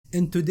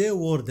In today's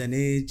world and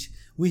age,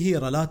 we hear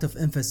a lot of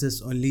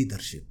emphasis on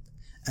leadership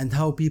and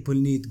how people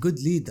need good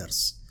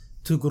leaders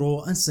to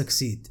grow and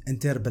succeed in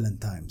turbulent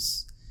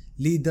times.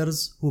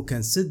 Leaders who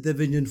can set the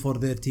vision for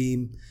their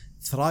team,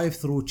 thrive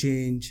through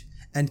change,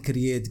 and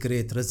create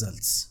great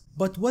results.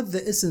 But what's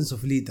the essence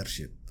of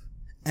leadership?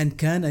 And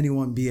can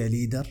anyone be a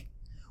leader?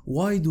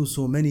 Why do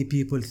so many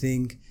people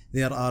think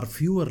there are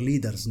fewer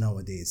leaders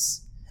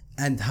nowadays?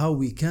 And how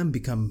we can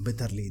become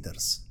better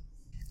leaders?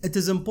 It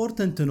is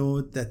important to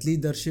note that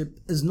leadership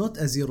is not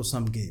a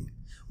zero-sum game,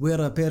 where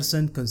a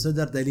person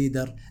considered a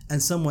leader and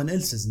someone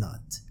else is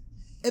not.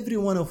 Every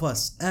one of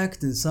us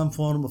act in some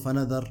form of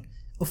another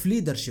of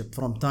leadership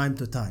from time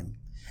to time,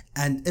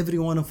 and every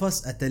one of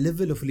us at a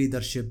level of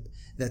leadership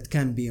that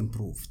can be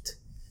improved.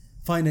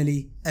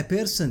 Finally, a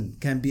person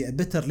can be a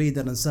better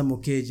leader in some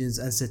occasions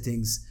and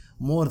settings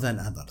more than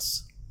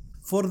others.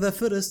 For the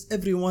first,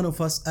 every one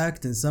of us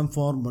act in some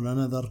form or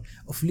another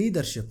of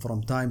leadership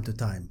from time to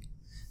time.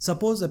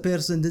 Suppose a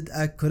person did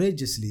act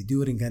courageously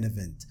during an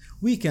event.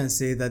 We can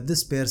say that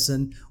this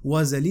person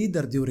was a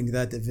leader during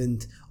that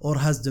event or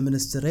has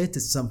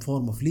demonstrated some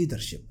form of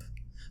leadership.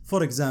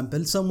 For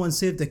example, someone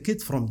saved a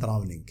kid from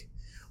drowning.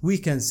 We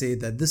can say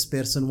that this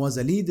person was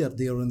a leader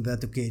during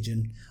that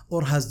occasion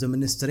or has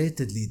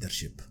demonstrated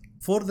leadership.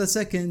 For the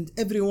second,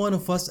 every one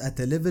of us at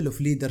a level of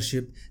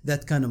leadership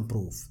that can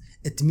improve.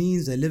 It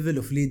means a level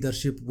of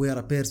leadership where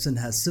a person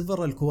has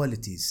several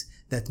qualities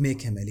that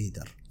make him a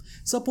leader.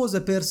 Suppose a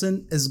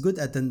person is good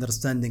at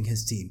understanding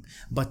his team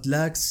but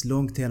lacks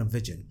long-term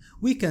vision.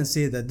 We can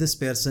say that this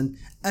person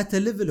at a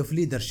level of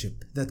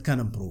leadership that can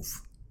improve.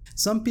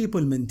 Some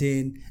people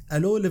maintain a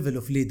low level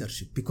of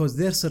leadership because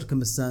their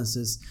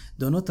circumstances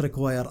do not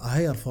require a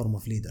higher form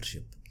of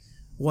leadership,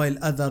 while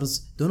others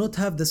do not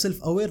have the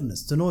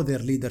self-awareness to know their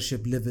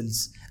leadership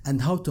levels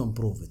and how to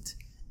improve it.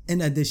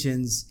 In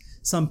addition,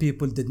 some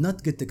people did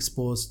not get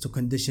exposed to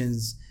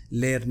conditions,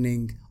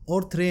 learning,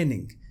 or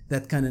training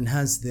that can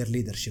enhance their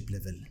leadership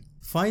level.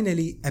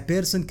 Finally, a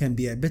person can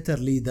be a better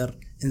leader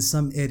in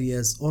some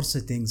areas or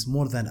settings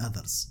more than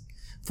others.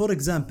 For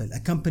example, a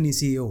company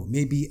CEO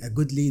may be a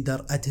good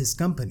leader at his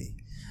company,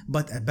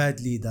 but a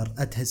bad leader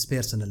at his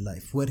personal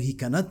life, where he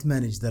cannot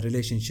manage the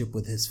relationship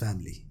with his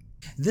family.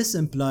 This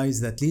implies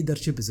that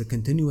leadership is a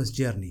continuous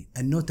journey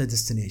and not a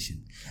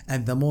destination,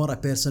 and the more a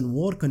person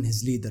works on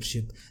his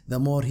leadership, the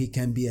more he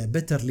can be a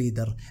better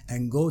leader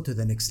and go to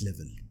the next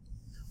level.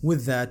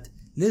 With that,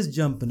 let's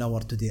jump in our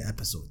today's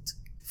episode.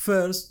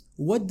 First,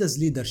 what does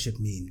leadership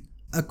mean?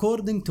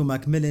 According to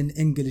Macmillan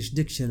English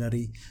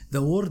Dictionary,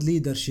 the word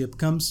leadership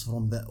comes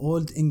from the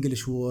Old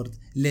English word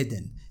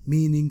leaden,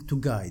 meaning to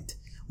guide,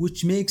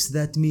 which makes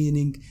that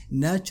meaning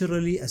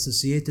naturally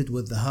associated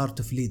with the heart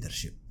of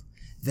leadership,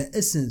 the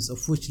essence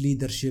of which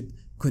leadership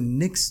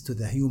connects to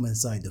the human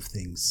side of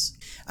things.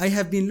 I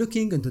have been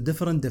looking into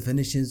different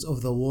definitions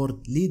of the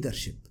word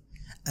leadership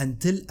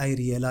until I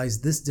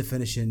realized this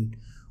definition,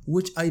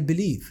 which I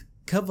believe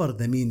cover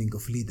the meaning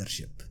of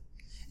leadership.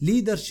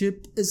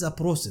 Leadership is a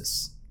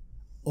process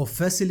of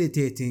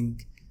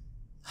facilitating,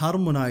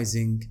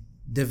 harmonizing,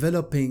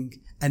 developing,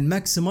 and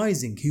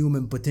maximizing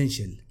human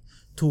potential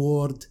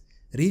toward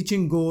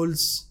reaching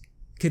goals,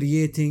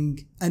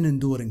 creating, and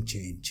enduring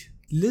change.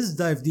 Let's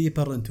dive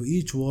deeper into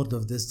each word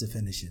of this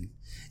definition.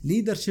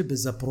 Leadership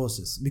is a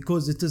process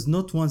because it is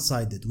not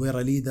one-sided, where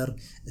a leader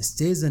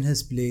stays in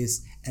his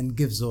place and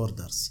gives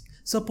orders.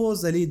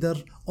 Suppose a leader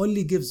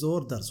only gives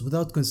orders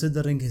without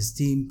considering his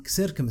team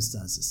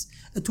circumstances.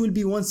 It will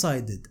be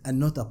one-sided and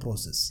not a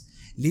process.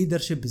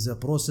 Leadership is a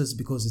process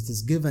because it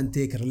is give and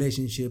take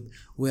relationship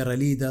where a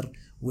leader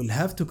will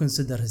have to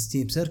consider his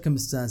team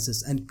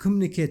circumstances and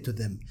communicate to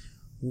them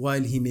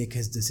while he makes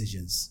his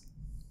decisions.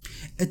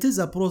 It is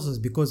a process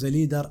because a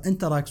leader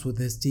interacts with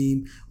his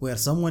team where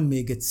someone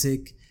may get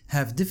sick,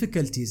 have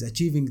difficulties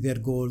achieving their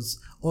goals,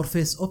 or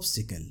face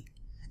obstacles.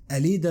 A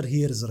leader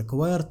here is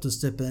required to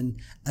step in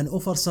and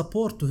offer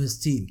support to his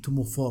team to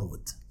move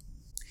forward.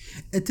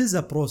 It is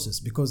a process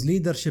because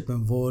leadership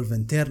involves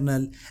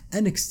internal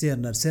and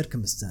external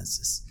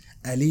circumstances.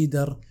 A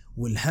leader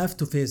will have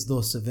to face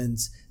those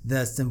events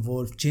that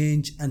involve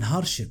change and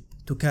hardship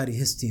to carry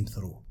his team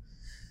through.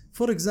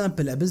 For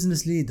example, a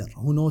business leader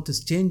who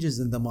notices changes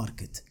in the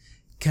market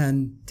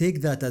can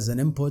take that as an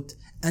input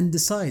and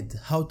decide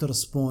how to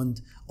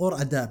respond or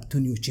adapt to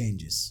new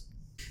changes.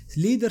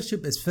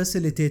 Leadership is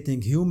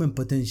facilitating human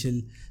potential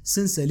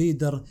since a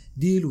leader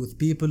deals with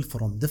people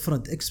from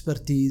different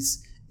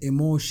expertise,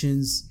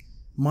 emotions,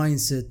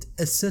 mindset,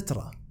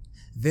 etc.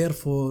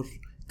 Therefore,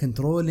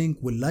 controlling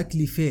will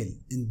likely fail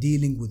in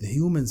dealing with the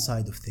human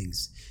side of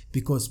things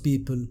because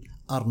people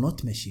are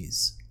not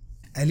machines.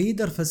 A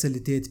leader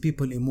facilitates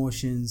people's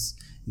emotions,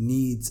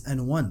 needs,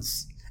 and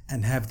wants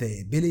and have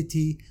the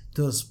ability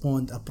to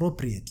respond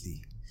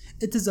appropriately.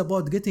 It is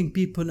about getting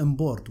people on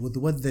board with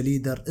what the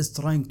leader is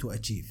trying to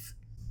achieve.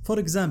 For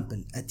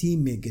example, a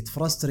team may get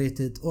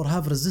frustrated or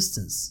have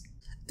resistance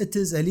It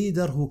is a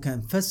leader who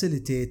can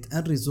facilitate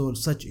and resolve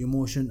such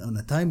emotion on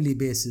a timely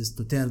basis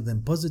to turn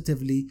them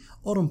positively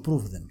or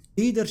improve them.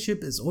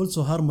 Leadership is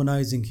also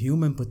harmonizing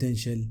human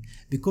potential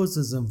because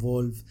it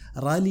involves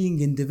rallying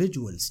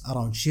individuals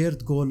around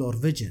shared goal or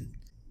vision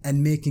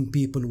and making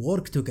people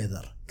work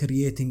together,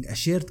 creating a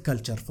shared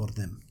culture for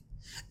them.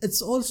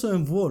 It's also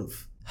involved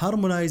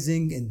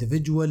harmonizing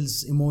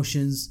individuals'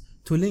 emotions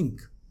to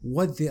link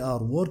what they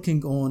are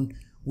working on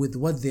with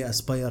what they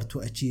aspire to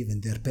achieve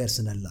in their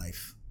personal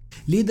life.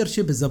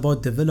 Leadership is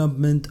about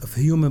development of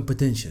human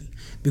potential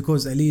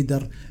because a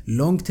leader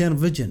long-term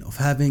vision of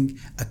having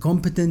a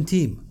competent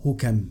team who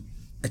can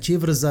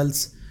achieve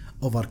results,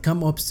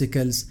 overcome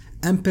obstacles,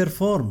 and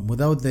perform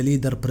without the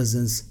leader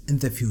presence in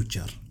the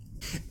future.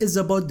 Is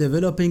about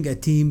developing a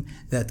team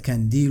that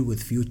can deal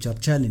with future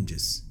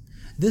challenges.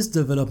 This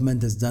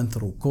development is done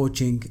through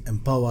coaching,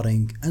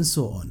 empowering, and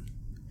so on.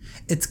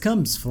 It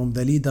comes from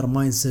the leader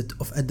mindset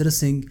of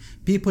addressing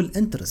people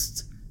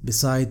interests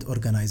beside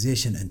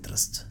organization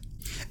interest.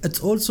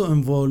 It also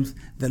involves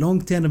the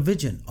long-term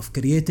vision of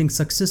creating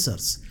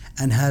successors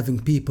and having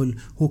people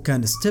who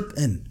can step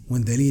in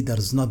when the leader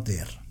is not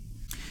there.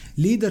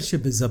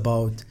 Leadership is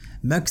about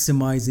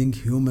maximizing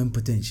human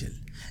potential.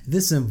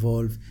 This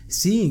involves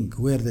seeing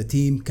where the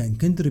team can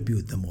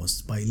contribute the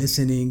most by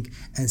listening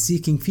and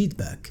seeking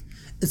feedback.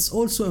 It's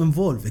also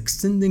involves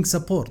extending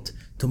support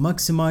to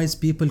maximize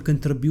people's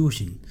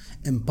contribution,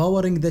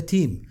 empowering the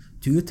team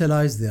to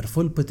utilize their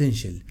full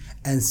potential,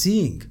 and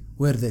seeing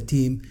where the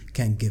team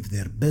can give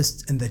their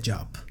best in the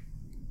job.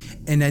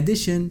 In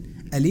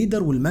addition, a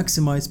leader will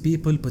maximize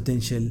people's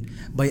potential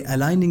by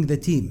aligning the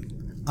team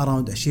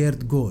around a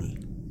shared goal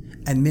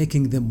and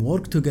making them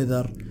work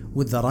together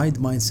with the right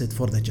mindset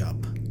for the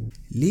job.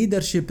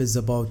 Leadership is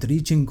about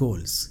reaching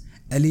goals.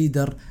 A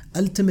leader's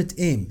ultimate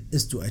aim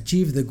is to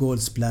achieve the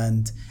goals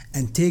planned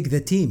and take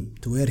the team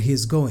to where he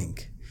is going.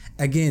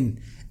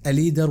 Again, a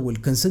leader will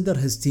consider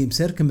his team's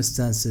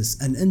circumstances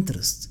and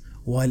interests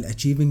while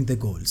achieving the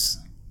goals.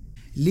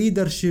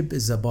 Leadership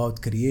is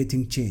about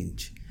creating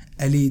change.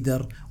 A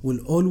leader will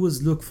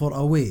always look for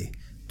a way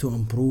to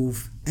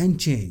improve and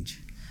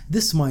change.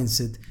 This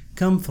mindset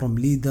comes from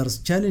leaders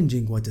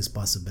challenging what is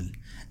possible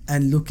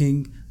and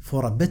looking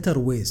for better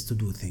ways to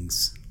do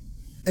things.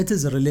 It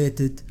is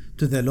related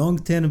to the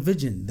long-term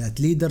vision that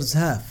leaders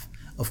have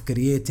of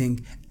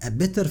creating a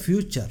better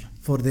future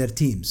for their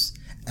teams.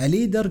 A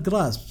leader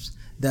grasps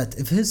that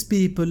if his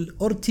people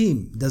or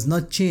team does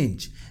not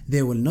change,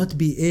 they will not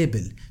be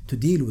able to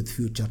deal with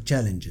future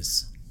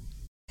challenges.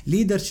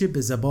 Leadership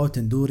is about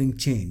enduring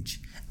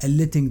change and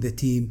letting the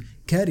team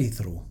carry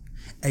through.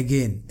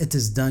 Again, it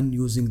is done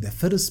using the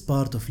first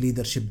part of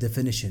leadership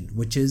definition,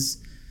 which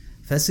is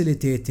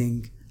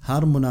facilitating,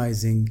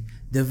 harmonizing,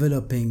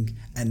 developing,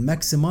 and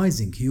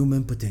maximizing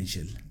human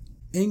potential.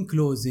 In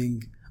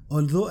closing,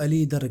 although a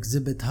leader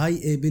exhibits high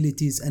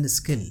abilities and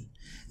skill,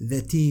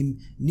 the team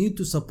need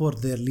to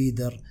support their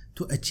leader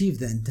to achieve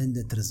the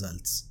intended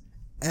results.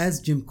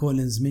 As Jim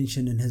Collins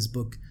mentioned in his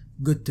book,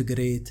 Good to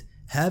Great,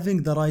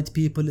 having the right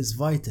people is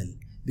vital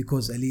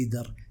because a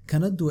leader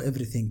cannot do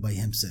everything by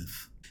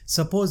himself.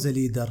 Suppose a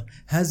leader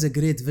has a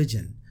great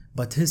vision,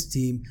 but his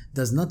team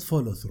does not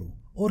follow through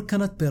or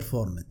cannot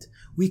perform it.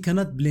 We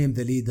cannot blame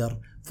the leader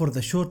for the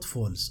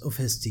shortfalls of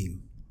his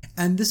team.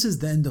 And this is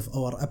the end of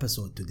our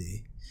episode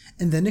today.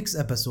 In the next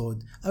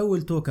episode, I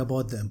will talk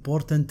about the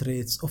important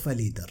traits of a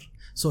leader.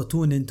 So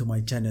tune in to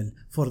my channel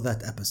for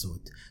that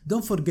episode.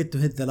 Don't forget to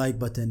hit the like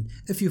button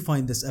if you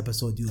find this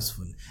episode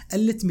useful.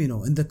 And let me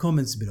know in the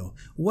comments below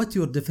what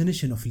your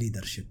definition of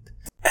leadership.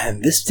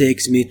 And this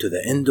takes me to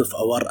the end of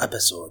our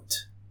episode.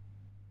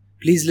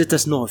 Please let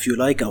us know if you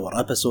like our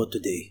episode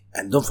today.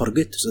 And don't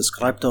forget to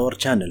subscribe to our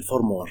channel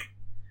for more.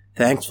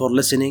 Thanks for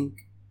listening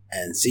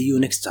and see you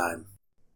next time.